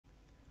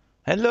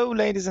Hello,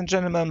 ladies and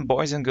gentlemen,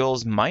 boys and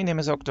girls. My name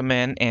is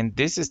Octoman, and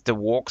this is the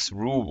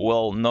walkthrough,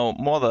 well, no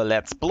more the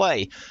Let's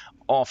Play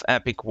of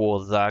Epic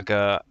War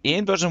Saga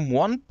in version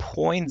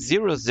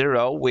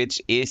 1.00,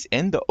 which is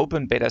in the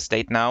open beta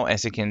state now.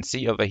 As you can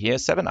see over here,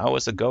 7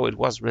 hours ago it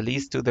was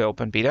released to the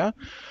open beta.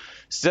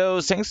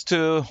 So thanks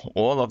to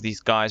all of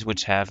these guys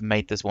which have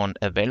made this one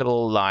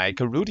available, like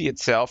Rudy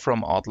itself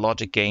from Art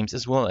Logic Games,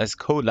 as well as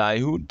Kolai,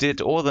 who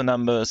did all the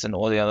numbers and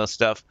all the other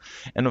stuff,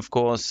 and of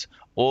course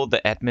all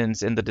the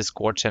admins in the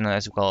Discord channel,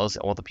 as well as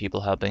all the people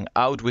helping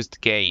out with the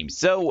game.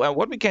 So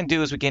what we can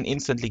do is we can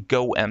instantly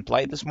go and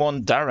play this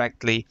one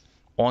directly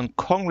on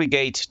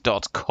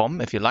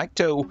congregate.com if you like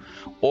to,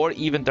 or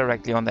even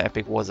directly on the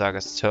Epic War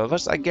Saga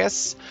servers, I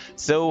guess.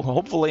 So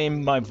hopefully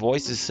my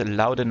voice is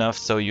loud enough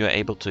so you're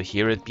able to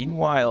hear it.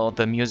 Meanwhile,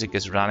 the music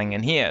is running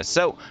in here.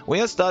 So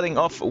we are starting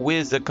off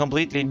with a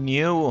completely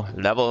new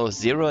level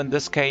 0 in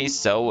this case,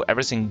 so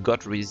everything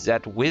got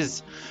reset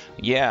with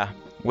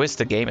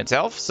the game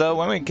itself. So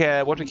what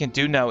we can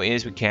do now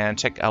is we can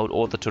check out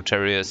all the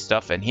tutorial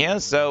stuff in here.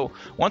 So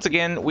once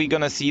again, we're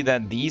gonna see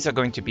that these are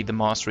going to be the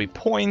mastery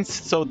points.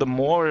 So the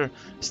more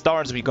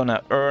stars we're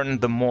gonna earn,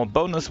 the more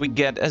bonus we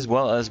get, as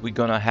well as we're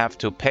gonna have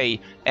to pay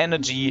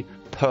energy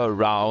per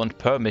round,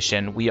 per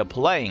mission we are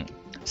playing.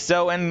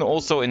 So, and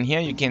also in here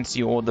you can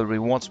see all the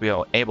rewards we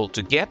are able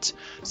to get.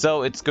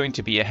 So it's going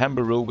to be a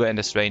hamburger and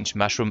a strange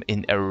mushroom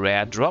in a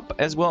rare drop,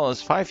 as well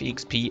as 5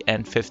 XP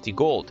and 50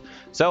 gold.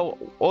 So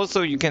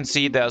also you can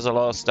see there's a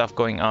lot of stuff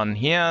going on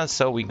here.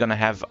 So we're gonna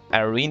have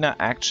arena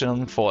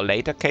action for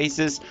later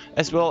cases,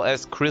 as well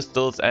as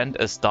crystals and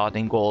a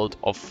starting gold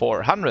of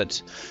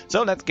 400.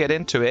 So let's get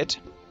into it.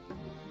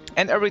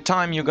 And every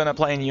time you're gonna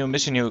play a new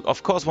mission, you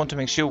of course want to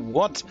make sure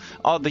what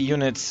are the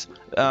units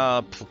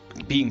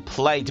being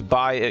played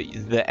by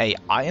the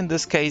AI in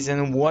this case,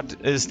 and what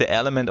is the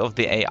element of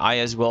the AI,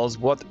 as well as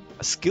what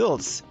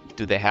skills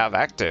do they have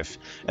active,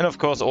 and of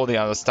course all the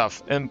other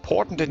stuff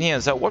important in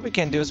here. So what we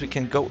can do is we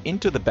can go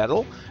into the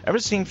battle.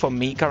 Everything for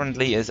me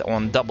currently is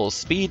on double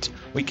speed.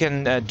 We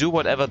can do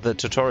whatever the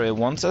tutorial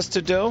wants us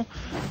to do,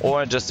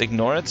 or just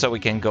ignore it. So we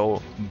can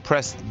go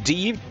press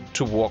D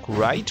to walk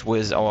right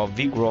with our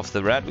Vigor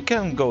the Red. We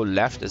can go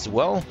left as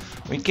well.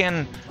 We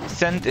can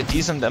send a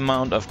decent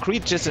amount of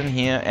creatures in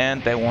here,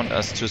 and they want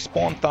us to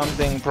spawn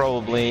something.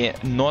 Probably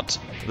not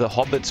the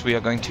hobbits we are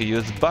going to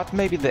use, but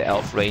maybe the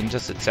elf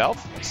rangers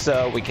itself.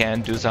 So we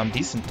can do some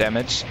decent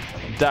damage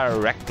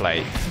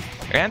directly.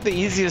 And the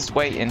easiest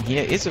way in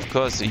here is of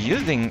course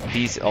using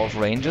these elf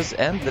rangers,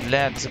 and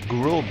let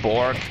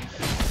Grillborg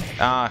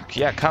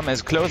come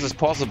as close as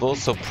possible.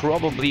 So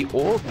probably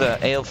all the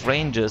elf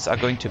rangers are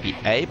going to be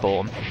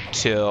able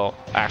to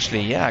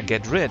actually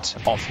get rid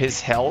of his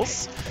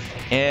health.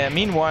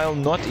 Meanwhile,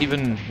 not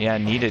even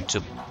needed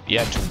to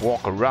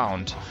walk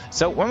around.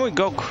 So when we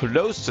go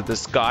close to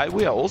this guy,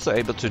 we are also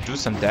able to do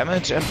some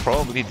damage, and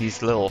probably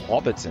these little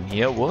hobbits in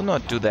here will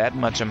not do that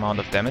much amount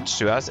of damage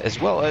to us, as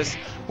well as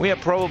we are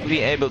probably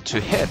able to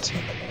hit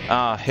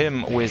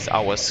him with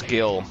our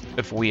skill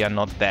if we are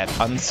not that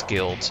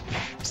unskilled.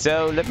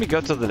 So let me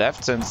go to the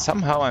left, and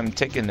somehow I'm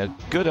taking a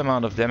good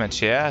amount of damage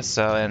here,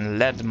 so and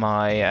let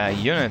my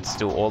units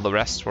do all the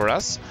rest for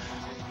us.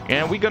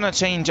 And we're gonna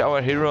change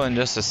our hero in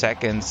just a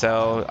second.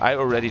 So I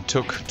already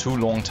took too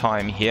long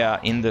time here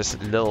in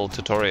this little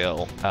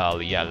tutorial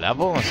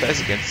level. So as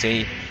you can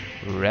see,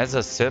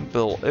 rather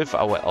simple if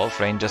our elf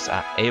rangers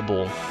are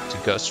able to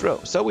go through.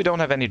 So we don't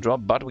have any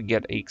drop, but we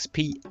get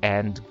XP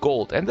and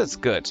gold, and that's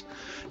good.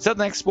 So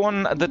the next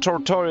one the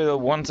tutorial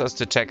wants us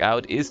to check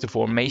out is the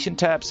formation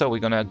tab. So we're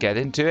gonna get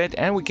into it,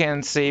 and we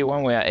can see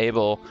when we are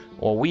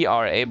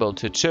able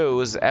to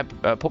choose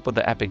Popo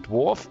the Epic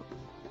Dwarf,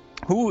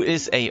 who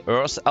is a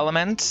earth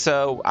element.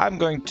 So I'm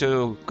going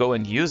to go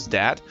and use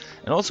that.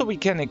 And also we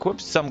can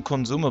equip some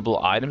consumable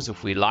items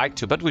if we like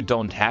to, but we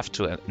don't have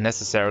to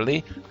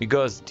necessarily,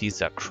 because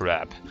these are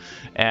crap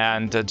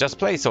and just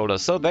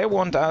placeholders. So they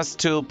want us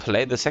to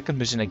play the second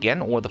mission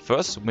again, or the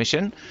first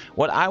mission.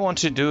 What I want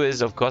to do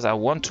is, of course, I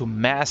want to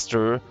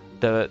master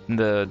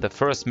the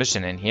first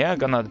mission in here.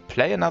 Gonna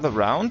play another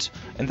round.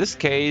 In this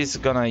case,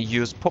 gonna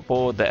use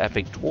Popo the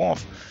Epic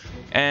Dwarf.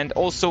 And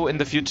also in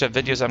the future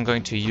videos I'm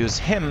going to use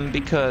him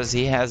because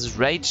he has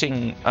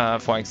raging,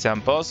 for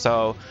example,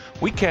 so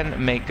we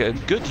can make a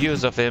good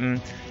use of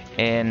him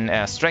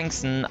and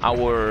strengthen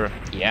our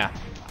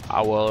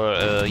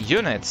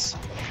units.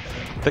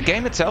 The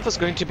game itself is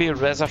going to be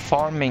rather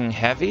farming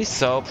heavy,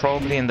 so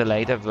probably in the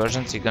later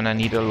versions you're gonna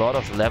need a lot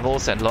of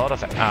levels and a lot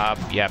of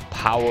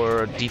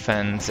power,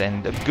 defense,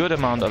 and a good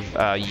amount of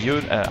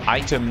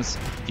items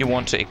you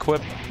want to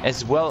equip,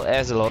 as well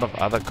as a lot of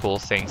other cool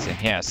things in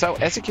here. So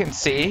as you can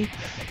see,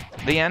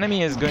 the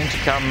enemy is going to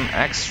come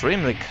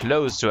extremely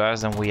close to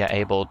us, and we are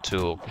able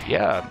to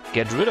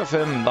get rid of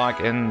him like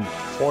in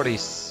 40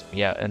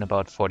 yeah, in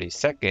about 40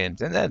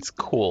 seconds, and that's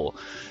cool.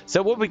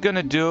 So what we're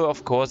gonna do,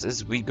 of course,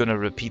 is we're gonna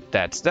repeat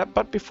that step,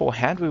 but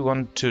beforehand we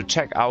want to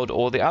check out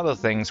all the other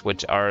things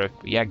which are,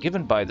 yeah,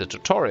 given by the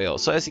tutorial.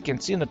 So as you can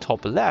see in the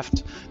top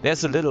left,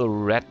 there's a little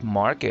red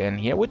marker in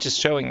here which is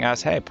showing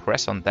us, hey,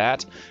 press on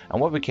that,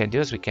 and what we can do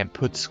is we can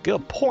put skill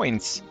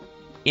points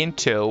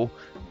into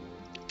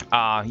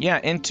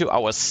into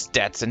our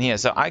stats in here.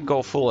 So I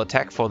go full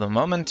attack for the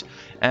moment,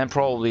 and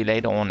probably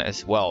later on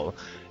as well.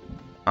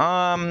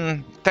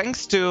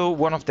 Thanks to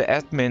one of the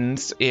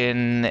admins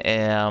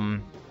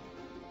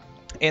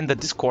in the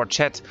Discord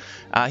chat,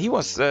 he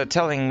was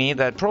telling me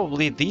that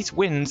probably these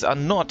wins are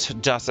not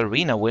just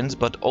arena wins,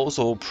 but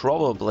also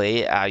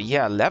probably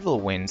level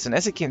wins. And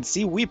as you can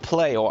see,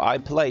 I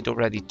played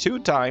already 2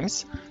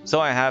 times, so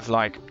I have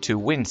like 2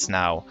 wins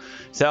now.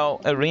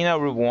 So arena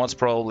rewards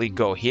probably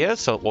go here,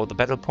 so all the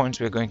battle points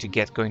we're going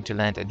to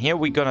land in here.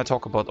 We're gonna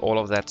talk about all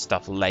of that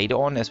stuff later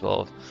on as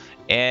well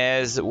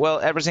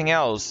everything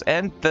else.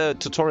 And the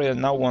tutorial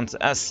now wants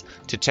us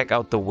to check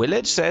out the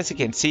village. So as you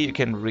can see, you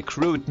can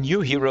recruit new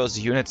heroes,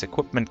 units,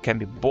 equipment can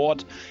be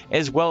bought,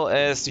 as well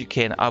as you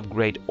can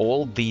upgrade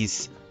all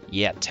these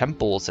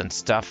temples and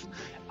stuff.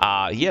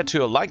 To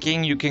your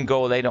liking. You can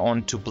go later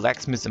on to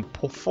blacksmiths and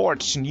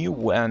forge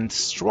new and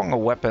stronger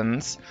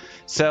weapons.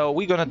 So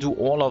we're gonna do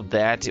all of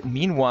that.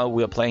 Meanwhile,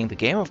 we're playing the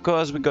game, of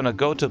course. We're gonna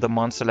go to the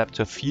monster lab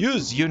to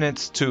fuse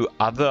units to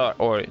other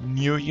or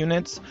new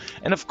units.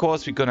 And of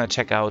course, we're gonna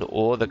check out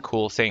all the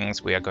cool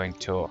things we are going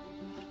to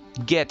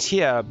get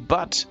here.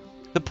 But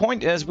the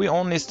point is, we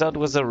only start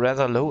with a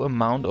rather low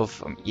amount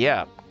of,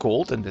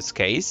 gold in this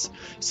case.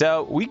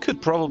 So we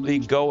could probably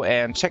go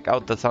and check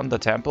out the Thunder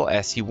Temple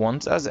as he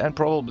wants us, and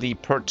probably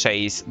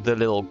purchase the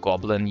little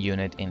goblin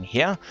unit in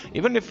here.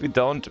 Even if we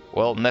don't,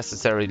 well,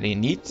 necessarily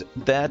need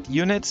that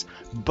unit,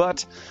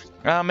 but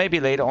maybe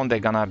later on they're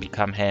gonna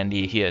become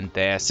handy here and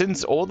there,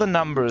 since all the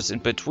numbers in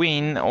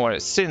between,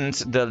 or since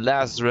the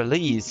last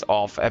release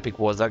of Epic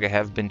War Saga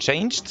have been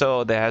changed.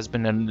 So there has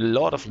been a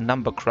lot of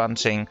number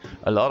crunching,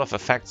 a lot of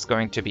effects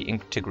going to be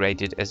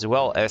integrated, as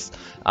well as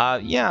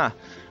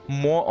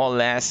more or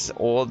less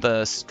all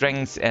the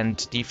strengths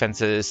and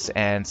defenses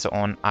and so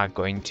on are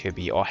going to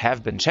be or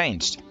have been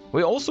changed.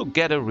 We also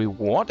get a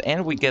reward,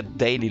 and we get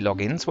daily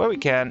logins where we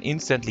can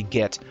instantly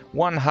get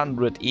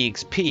 100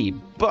 EXP.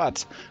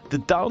 But the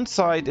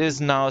downside is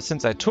now,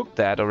 since I took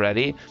that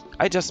already,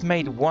 I just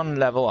made 1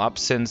 level up,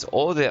 since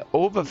all the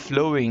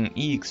overflowing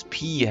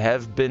EXP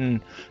have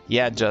been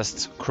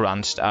just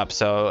crunched up.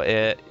 So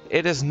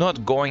it is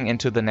not going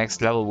into the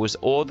next level with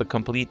all the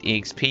complete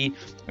EXP.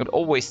 It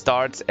always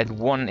starts at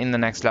 1 in the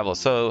next level.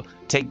 So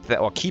take that,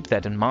 or keep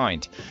that in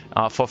mind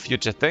for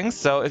future things.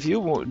 So if you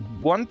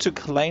want to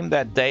claim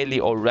that daily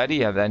already,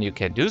 then you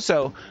can do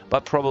so,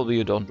 but probably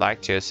you don't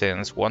like to,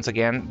 since once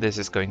again this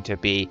is going to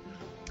be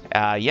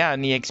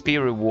an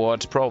EXP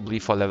reward probably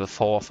for level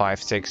 4,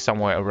 5, 6,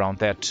 somewhere around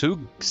there,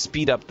 to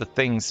speed up the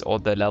things or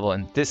the level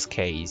in this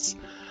case.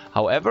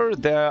 However,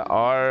 there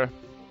are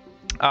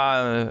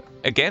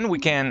again, we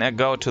can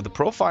go to the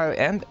profile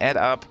and add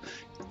up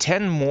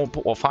 10 more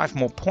or 5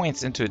 more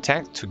points into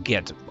attack to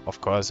get, of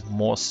course,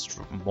 more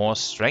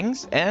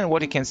strength. And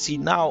what you can see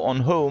now on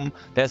home,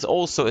 there's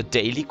also a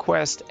daily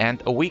quest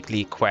and a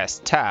weekly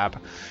quest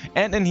tab.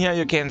 And in here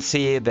you can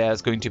see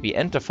there's going to be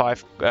enter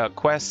 5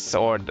 quests,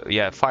 or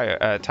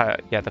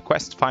the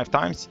quest 5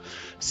 times,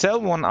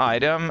 sell 1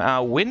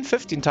 item, win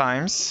 15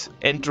 times,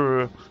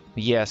 enter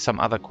some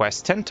other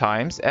quests 10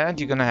 times, and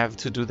you're gonna have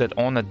to do that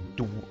on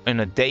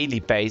a daily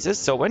basis.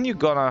 So when you're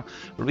gonna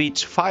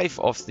reach 5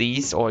 of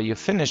these, or you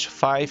finish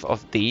 5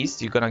 of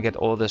these, you're gonna get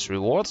all these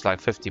rewards,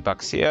 like 50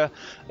 bucks here,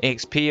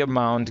 XP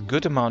amount,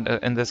 good amount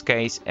in this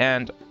case.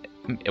 And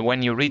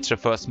when you reach the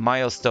first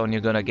milestone,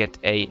 you're gonna get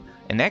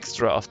an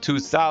extra of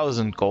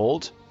 2000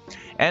 gold,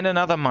 and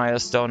another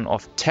milestone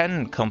of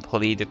 10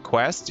 completed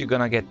quests. You're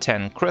gonna get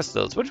 10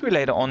 crystals, which we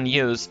later on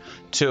use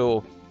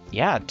to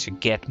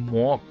get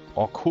more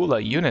or cooler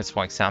units,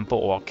 for example,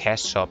 or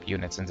cash shop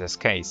units in this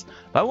case.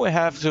 But we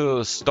have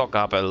to stock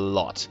up a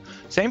lot.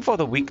 Same for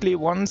the weekly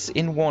ones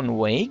in 1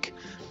 week,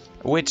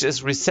 which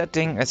is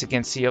resetting, as you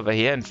can see over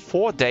here. In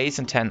 4 days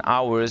and 10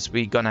 hours,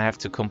 we're gonna have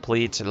to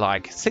complete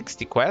like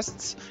 60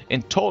 quests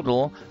in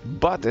total.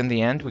 But in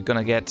the end, we're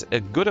gonna get a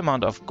good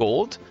amount of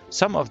gold.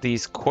 Some of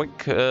these quick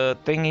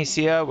thingies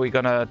here, we're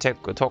gonna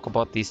talk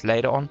about these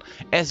later on,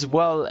 as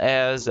well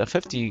as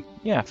 50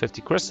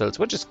 crystals,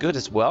 which is good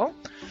as well.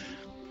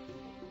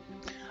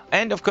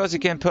 And of course you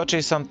can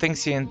purchase some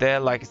things here and there,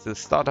 like the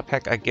starter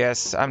pack, I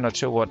guess. I'm not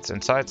sure what's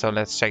inside, so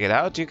let's check it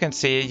out. You can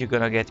see you're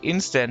gonna get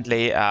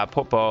instantly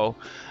Popo,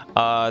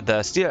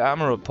 the steel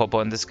armor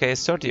Popo in this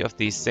case, 30 of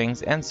these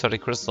things and 30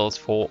 crystals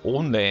for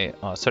only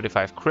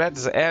 35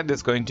 creds, and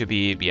it's going to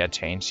be a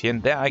change here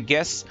and there, I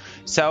guess.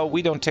 So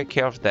we don't take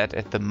care of that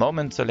at the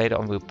moment, so later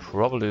on we'll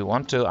probably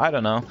want to, I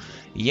don't know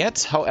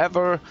yet.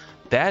 However,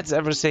 that's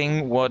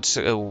everything what's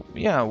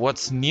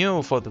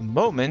new for the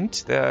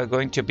moment. There's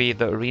going to be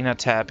the arena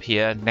tab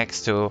here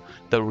next to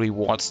the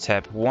rewards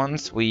tab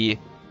once we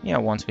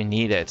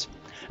need it.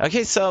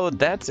 Okay, so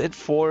that's it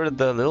for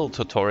the little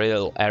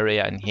tutorial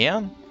area in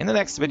here. In the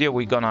next video,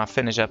 we're gonna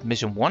finish up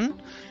mission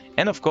 1.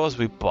 And of course,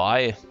 we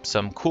buy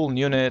some cool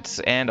units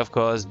and of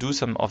course do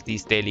some of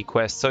these daily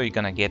quests. So you're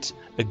gonna get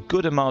a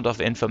good amount of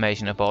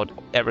information about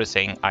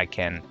everything I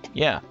can,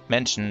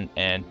 mention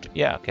and,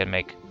 can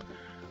make,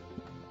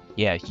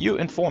 you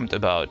informed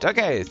about.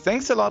 Okay,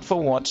 thanks a lot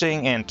for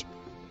watching and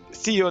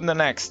see you in the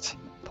next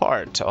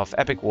part of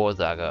Epic War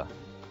Saga.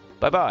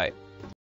 Bye bye.